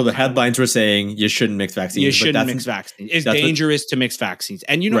 And people. So the headlines were saying you shouldn't mix vaccines. You shouldn't mix vaccines. It's dangerous to mix vaccines.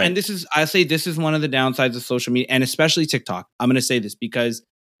 And right. And this is one of the downsides of social media, and especially TikTok. I'm going to say this because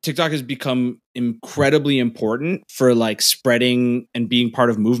TikTok has become incredibly important for like spreading and being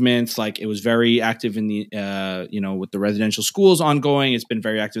part of movements. Like it was very active in the, with the residential schools ongoing. It's been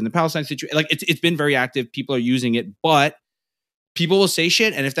very active in the Palestine situation. Like it's been very active. People are using it, but people will say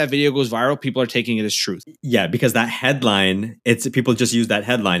shit, and if that video goes viral, people are taking it as truth. Yeah, because that headline, people just use that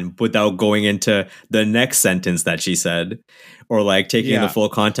headline without going into the next sentence that she said, or like taking the full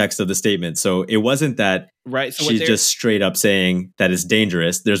context of the statement. So it wasn't that she's just straight up saying that it's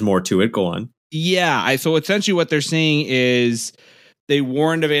dangerous. There's more to it. Go on. Yeah, so essentially what they're saying is they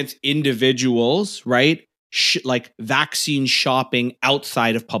warned against individuals, right? Like vaccine shopping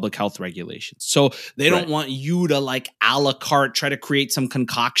outside of public health regulations. So they don't want you to like a la carte try to create some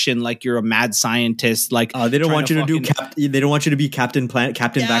concoction like you're a mad scientist. Like they don't want you to do. They don't want you to be Captain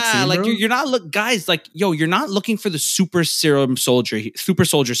Vaccine. Like bro? You're not guys. Like you're not looking for the super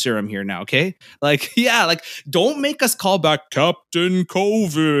soldier serum here now. Okay, like don't make us call back Captain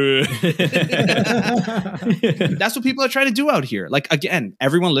COVID. That's what people are trying to do out here. Like again,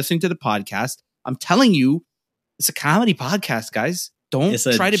 everyone listening to the podcast, I'm telling you, it's a comedy podcast, guys. Don't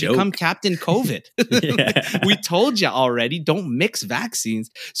try to become Captain COVID. We told you already, don't mix vaccines.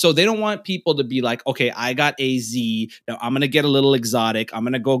 So they don't want people to be like, okay, I got AZ. Now I'm going to get a little exotic. I'm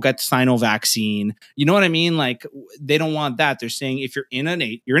going to go get Sino vaccine. You know what I mean? Like they don't want that. They're saying if you're in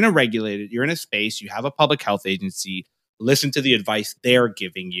a space, you have a public health agency, listen to the advice they're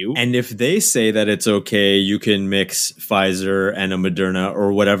giving you. And if they say that it's okay, you can mix Pfizer and a Moderna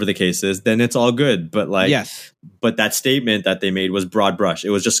or whatever the case is, then it's all good. But but that statement that they made was broad brush.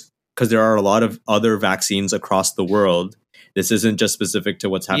 It was just because there are a lot of other vaccines across the world. This isn't just specific to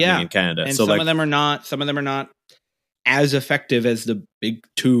what's happening in Canada. And so some of them are not as effective as the big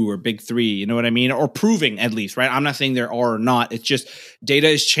two or big three, you know what I mean? Or proving at least, right? I'm not saying there are or not. It's just data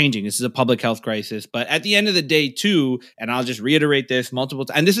is changing. This is a public health crisis. But at the end of the day too, and I'll just reiterate this multiple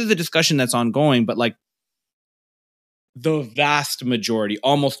times, and this is a discussion that's ongoing, but like the vast majority,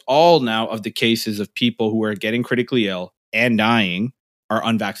 almost all now of the cases of people who are getting critically ill and dying are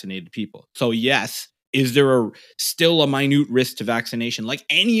unvaccinated people. So yes, is there still a minute risk to vaccination like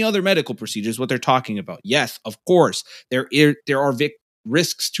any other medical procedures, what they're talking about? Yes, of course. There are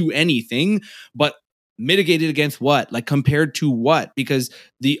risks to anything, but mitigated against what? Like compared to what? Because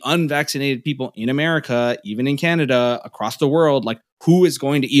the unvaccinated people in America, even in Canada, across the world, like who is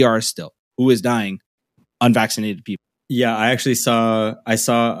going to ER still? Who is dying? Unvaccinated people. Yeah, I saw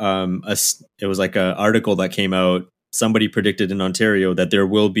it was like an article that came out. Somebody predicted in Ontario that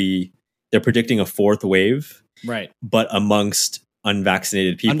they're predicting a fourth wave, right? But amongst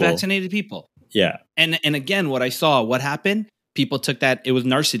unvaccinated people. Yeah. And again, what happened? People took that. It was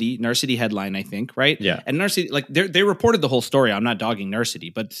Narcity headline, I think, right? Yeah. And Narcity, like they reported the whole story. I'm not dogging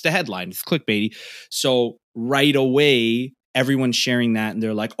Narcity, but it's the headline. It's clickbaity. So right away, everyone's sharing that, and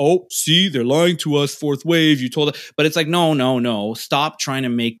they're like, "Oh, see, they're lying to us. Fourth wave. You told us." But it's like, no. Stop trying to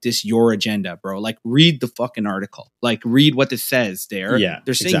make this your agenda, bro. Like, read the fucking article. Like, read what it says there. Yeah,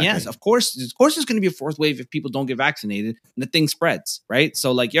 they're saying yes, of course, there's going to be a fourth wave if people don't get vaccinated, and the thing spreads, right?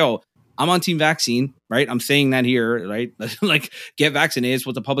 So, like, yo, I'm on team vaccine, right? I'm saying that here, right? Like, get vaccinated is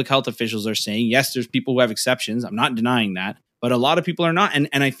what the public health officials are saying. Yes, there's people who have exceptions. I'm not denying that. but a lot of people are not. And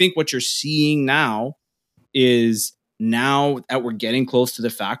I think what you're seeing now is, now that we're getting close to the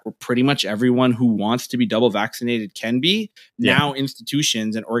fact where pretty much everyone who wants to be double vaccinated can be, now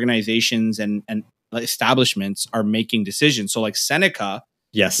institutions and organizations and establishments are making decisions. So like Seneca,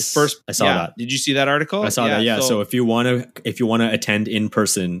 yes, first, I saw that. Did you see that article? I saw that. Yeah. So if you want to attend in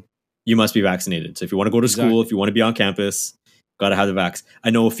person, you must be vaccinated. So if you want to go to school, if you want to be on campus, got to have the vax. I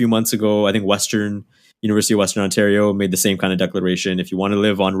know a few months ago, I think University of Western Ontario made the same kind of declaration. If you want to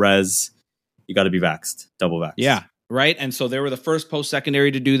live on res, you got to be vaxxed, double vaxxed. Yeah. Right. And so they were the first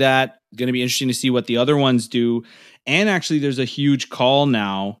post-secondary to do that. Going to be interesting to see what the other ones do. And actually, there's a huge call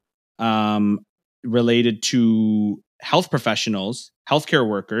now related to health professionals, healthcare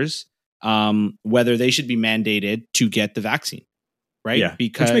workers, whether they should be mandated to get the vaccine. Right. Yeah.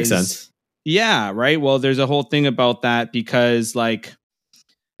 Because, which makes sense. Yeah. Right. Well, there's a whole thing about that because, like,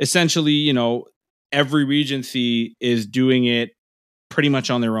 essentially, you know, every regency is doing it pretty much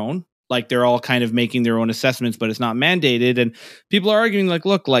on their own. Like, they're all kind of making their own assessments, but it's not mandated. And people are arguing, like,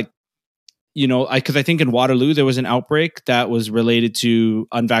 look, like, you know, because I think in Waterloo, there was an outbreak that was related to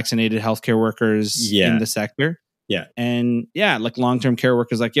unvaccinated healthcare workers in the sector. Yeah. And yeah, like long-term care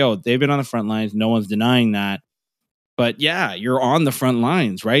workers, like, yo, they've been on the front lines. No one's denying that. But yeah, you're on the front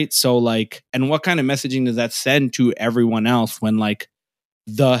lines, right? So like, and what kind of messaging does that send to everyone else when like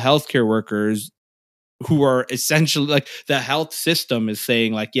the healthcare workers who are essentially like the health system is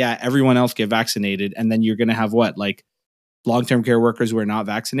saying like, yeah, everyone else get vaccinated. And then you're going to have what, like long-term care workers who are not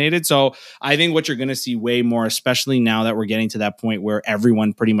vaccinated. So I think what you're going to see way more, especially now that we're getting to that point where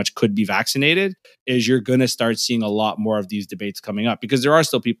everyone pretty much could be vaccinated, is you're going to start seeing a lot more of these debates coming up because there are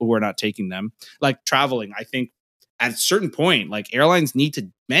still people who are not taking them. Like traveling, I think at a certain point, like airlines need to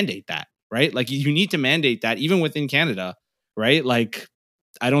mandate that, right? Like you need to mandate that even within Canada, right? Like,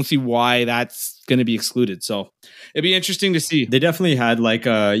 I don't see why that's going to be excluded. So it'd be interesting to see. They definitely had like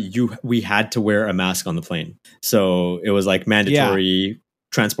we had to wear a mask on the plane. So it was like mandatory.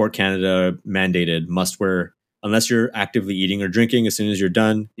 Transport Canada mandated must wear, unless you're actively eating or drinking, as soon as you're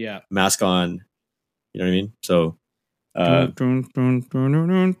done, mask on. You know what I mean? So yeah,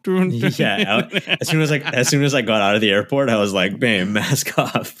 as soon as I got out of the airport, I was like, bam, mask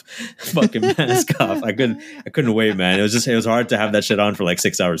off. Fucking mask off. I couldn't wait, man. It was hard to have that shit on for like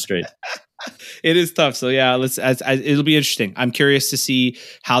 6 hours straight. It is tough. So yeah, it'll be interesting. I'm curious to see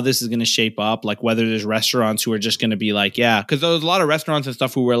how this is going to shape up, like whether there's restaurants who are just going to be like, yeah, because there's a lot of restaurants and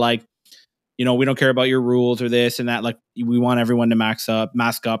stuff who were like, you know, we don't care about your rules or this and that. Like, we want everyone to mask up.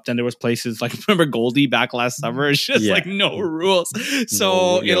 Then there was places like, remember Goldie back last summer? It's just like no rules.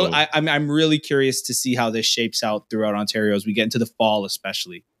 So I'm really curious to see how this shapes out throughout Ontario as we get into the fall,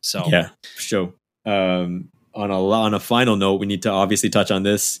 especially. So yeah, for sure. On a final note, we need to obviously touch on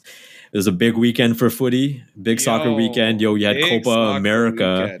this. It was a big weekend for footy, soccer weekend. You had Copa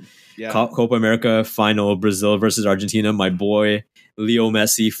America. Yeah. Copa America final, Brazil versus Argentina. My boy Leo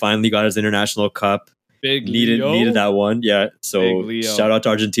Messi finally got his international cup. Needed that one. Yeah. So shout out to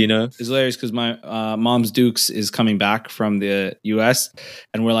Argentina. It's hilarious because my mom's Dukes is coming back from the US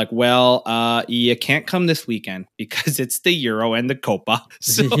and we're like, well, you can't come this weekend because it's the Euro and the Copa.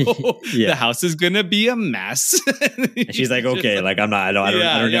 So the house is gonna be a mess. And she's like, okay, like I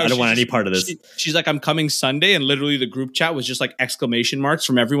don't want any part of this. She's like, I'm coming Sunday, and literally the group chat was just like exclamation marks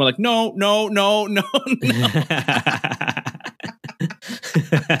from everyone, like, no.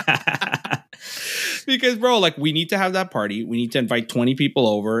 Because, bro, like, we need to have that party. We need to invite 20 people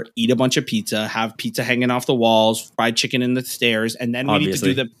over, eat a bunch of pizza, have pizza hanging off the walls, fried chicken in the stairs, and then we need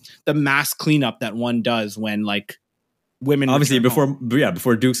to do the mass cleanup that one does when, like, women obviously before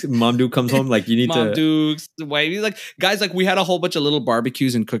Mom Duke comes home. Like, you need Mom Duke's wife, like, guys, like, we had a whole bunch of little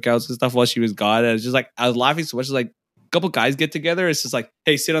barbecues and cookouts and stuff while she was gone. And it was just like, I was laughing so much. Like, couple guys get together. It's just like,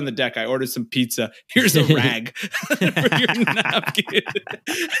 hey, sit on the deck. I ordered some pizza. Here's a rag for your napkin.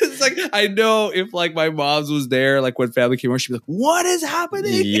 It's like, I know if like my mom's was there, like when family came over, she'd be like, what is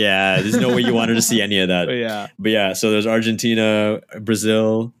happening? Yeah, there's no way you want her to see any of that. But yeah, so there's Argentina,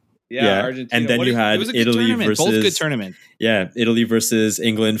 Brazil. Yeah. Argentina. And then you had Italy versus both good tournament. Yeah, Italy versus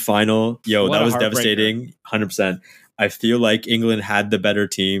England final. That was devastating. 100%. I feel like England had the better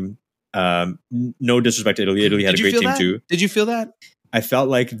team. No disrespect to Italy. Italy had a great team too. Did you feel that? I felt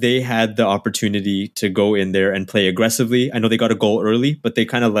like they had the opportunity to go in there and play aggressively. I know they got a goal early, but they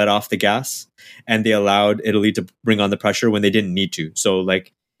kind of let off the gas and they allowed Italy to bring on the pressure when they didn't need to. So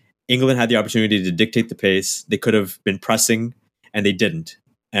like England had the opportunity to dictate the pace. They could have been pressing and they didn't.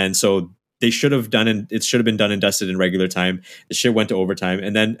 And so they should have done, and it should have been done and dusted in regular time. The shit went to overtime.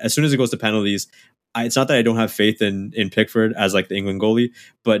 And then as soon as it goes to penalties, it's not that I don't have faith in Pickford as like the England goalie,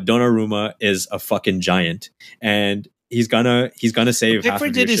 but Donnarumma is a fucking giant. And he's gonna save half of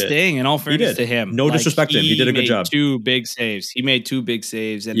Pickford your did his shit. thing, in all fairness to him. No disrespect to him. He did a good job. He made two big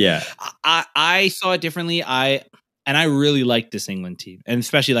saves. And yeah. I saw it differently. I really like this England team. And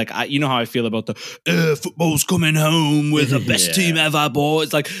especially like, you know how I feel about the football's coming home with the best team ever, boy.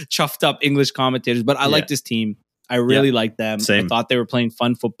 It's like chuffed up English commentators. But I like this team. I really like them. Same. I thought they were playing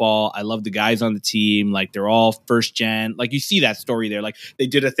fun football. I love the guys on the team. Like they're all first gen. Like you see that story there. Like they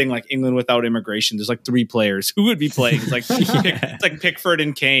did a thing like England without immigration. There's like 3 players who would be playing. It's like it's like Pickford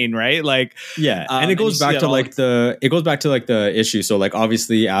and Kane, right? Like and it goes back to like the issue. So like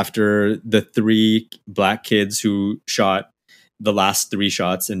obviously after the 3 black kids who shot the last 3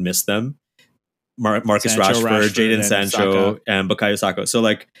 shots and missed them, Marcus Rashford, Jadon Sancho, and Bukayo Saka. So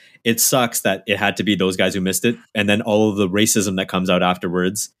like it sucks that it had to be those guys who missed it, and then all of the racism that comes out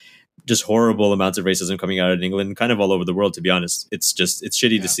afterwards. Just horrible amounts of racism coming out in England, kind of all over the world. To be honest, it's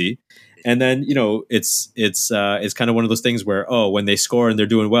shitty to see. And then it's kind of one of those things where when they score and they're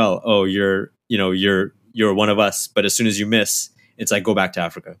doing well, you're one of us. But as soon as you miss, it's like go back to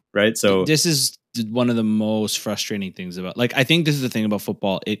Africa, right? So this is one of the most frustrating things about. Like I think this is the thing about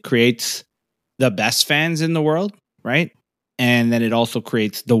football. It creates the best fans in the world, right? And then it also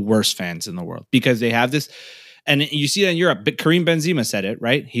creates the worst fans in the world because they have this, and you see it in Europe. But Karim Benzema said it,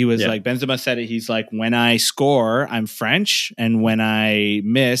 right? He was like, Benzema said it. He's like, when I score, I'm French, and when I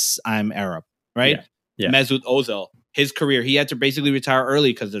miss, I'm Arab, right? Mesut Ozil, his career, he had to basically retire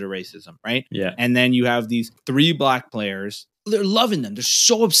early because of the racism, right? Yeah. And then you have these 3 black players. They're loving them. They're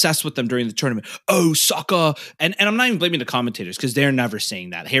so obsessed with them during the tournament. Oh, Saka. And I'm not even blaming the commentators because they're never saying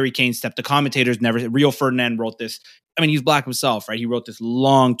that. Harry Kane stepped. The commentators never. Rio Ferdinand wrote this. I mean, he's black himself, right? He wrote this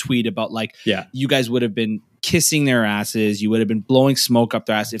long tweet about like, you guys would have been kissing their asses. You would have been blowing smoke up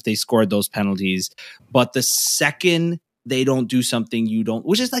their ass if they scored those penalties. But the second they don't do something, you don't,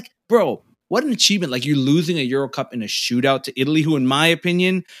 which is like, bro, what an achievement. Like you're losing a Euro Cup in a shootout to Italy, who in my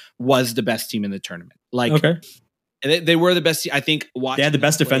opinion was the best team in the tournament. Like, they were the best. I think they had the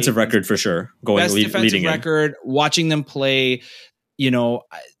best defensive record for sure. Leading record. Watching them play,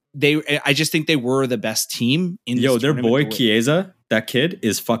 I just think they were the best team in. Their boy Chiesa, that kid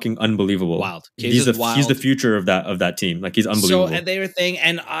is fucking unbelievable. Wild. He's the future of that team. Like he's unbelievable. So and they were thing,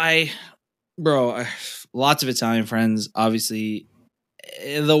 and lots of Italian friends. Obviously,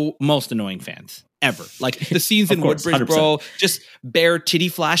 the most annoying fans ever. Like the scenes in Woodbridge, 100%. Bro, just bare titty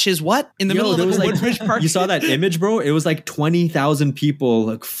flashes. What? In the middle of the Woodbridge Park? You saw that image, bro? It was like 20,000 people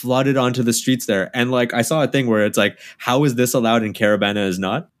like flooded onto the streets there. And like I saw a thing where it's like, how is this allowed and Caravana is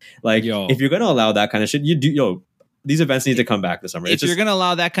not? Like if you're going to allow that kind of shit, these events need to come back this summer. If you're going to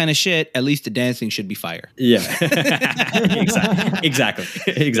allow that kind of shit, at least the dancing should be fire. Yeah. Exactly.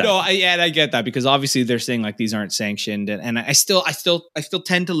 No, I get that because obviously they're saying like these aren't sanctioned, and I still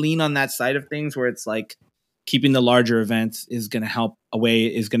tend to lean on that side of things where it's like keeping the larger events is going to help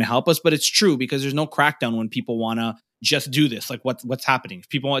us, but it's true because there's no crackdown when people want to just do this. Like what's happening? If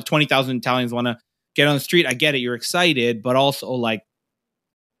people want 20,000 Italians want to get on the street, I get it. You're excited, but also like,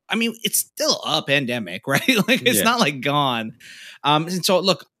 I mean, it's still a pandemic, right? Like it's not like gone. And so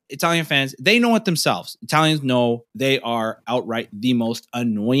look, Italian fans, they know it themselves. Italians know they are outright the most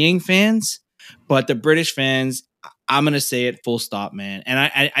annoying fans, but the British fans, I'm going to say it full stop, man. And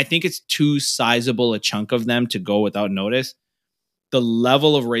I think it's too sizable a chunk of them to go without notice. The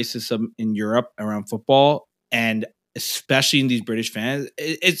level of racism in Europe around football, and especially in these British fans,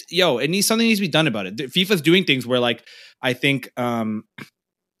 it needs something needs to be done about it. FIFA's doing things where like, I think,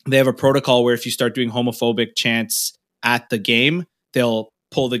 they have a protocol where if you start doing homophobic chants at the game, they'll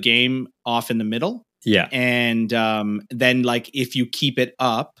pull the game off in the middle. Yeah. And then like if you keep it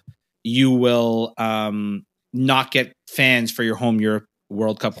up, you will not get fans for your home Europe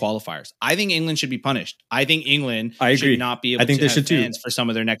World Cup qualifiers. I think England should be punished. I think England should not be able to have fans for some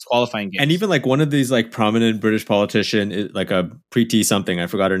of their next qualifying games. And even like one of these like prominent British politician, like a Preeti something, I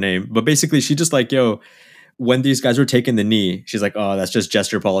forgot her name, but basically she just like, when these guys were taking the knee, she's like, oh, that's just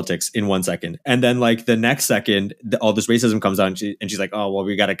gesture politics in 1 second. And then like the next second, all this racism comes out and she's like, oh, well,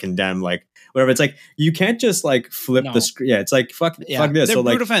 we got to condemn like whatever. It's like, you can't just like flip the screen. Yeah. It's like, fuck this. They're so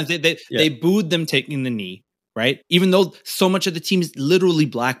brutal fans. They booed them taking the knee, right? Even though so much of the team is literally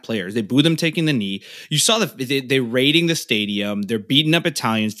black players, they booed them taking the knee. You saw they're raiding the stadium. They're beating up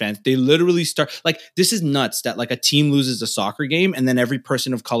Italian fans. They literally start like, this is nuts that like a team loses a soccer game and then every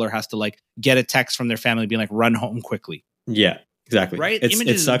person of color has to like get a text from their family being like, run home quickly. Yeah, exactly. Right.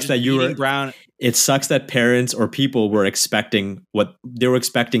 It sucks that it sucks that parents or people were expecting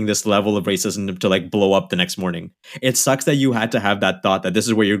this level of racism to like blow up the next morning. It sucks that you had to have that thought that this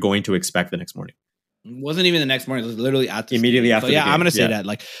is what you're going to expect the next morning. It wasn't even the next morning. It was literally immediately after. So, yeah, I'm going to say that.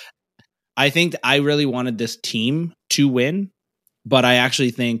 Like, I think I really wanted this team to win, but I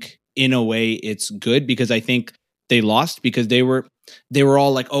actually think in a way it's good because I think they lost because they were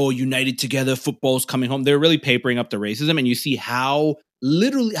all like, oh, united together, football's coming home. They're really papering up the racism, and you see how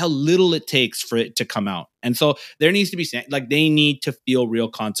little it takes for it to come out. And so there needs to be like they need to feel real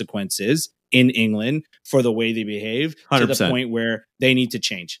consequences in England for the way they behave 100%. To the point where they need to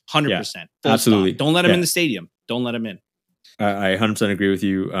change. 100%. Yeah, absolutely. Stop. Don't let them in the stadium. Don't let them in. I 100% agree with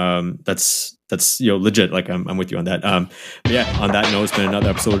you. That's legit. Like I'm with you on that. But yeah, on that note, it's been another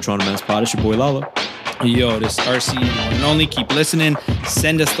episode of Toronto Man's Pod. It's your boy Lalo. Yo, this RC, and only keep listening.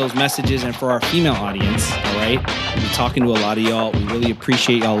 Send us those messages, and for our female audience, all right, we'll be talking to a lot of y'all. We really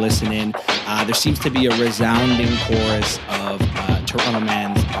appreciate y'all listening. There seems to be a resounding chorus of Toronto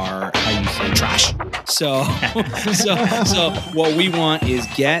Mans are, how you say, trash. So what we want is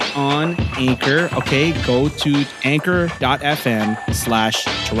get on Anchor. Okay, go to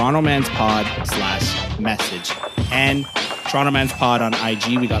anchor.fm/Toronto Mans Pod /message and Toronto Mans Pod on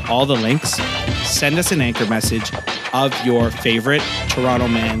IG. We got all the links. Send us an Anchor message of your favorite Toronto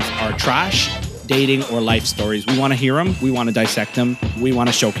Mans are trash, dating, or life stories. We want to hear them. We want to dissect them. We want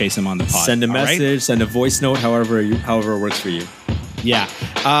to showcase them on the pod. Send a message, send a voice note, however it works for you. Yeah.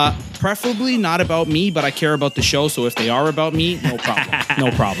 Preferably not about me, but I care about the show. So if they are about me, no problem.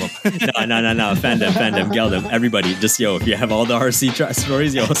 No problem. No. Fandom, Geldom, everybody. Just, if you have all the RC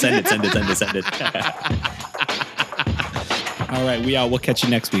stories, send it. All right, we'll catch you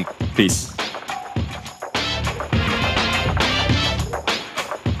next week. Peace.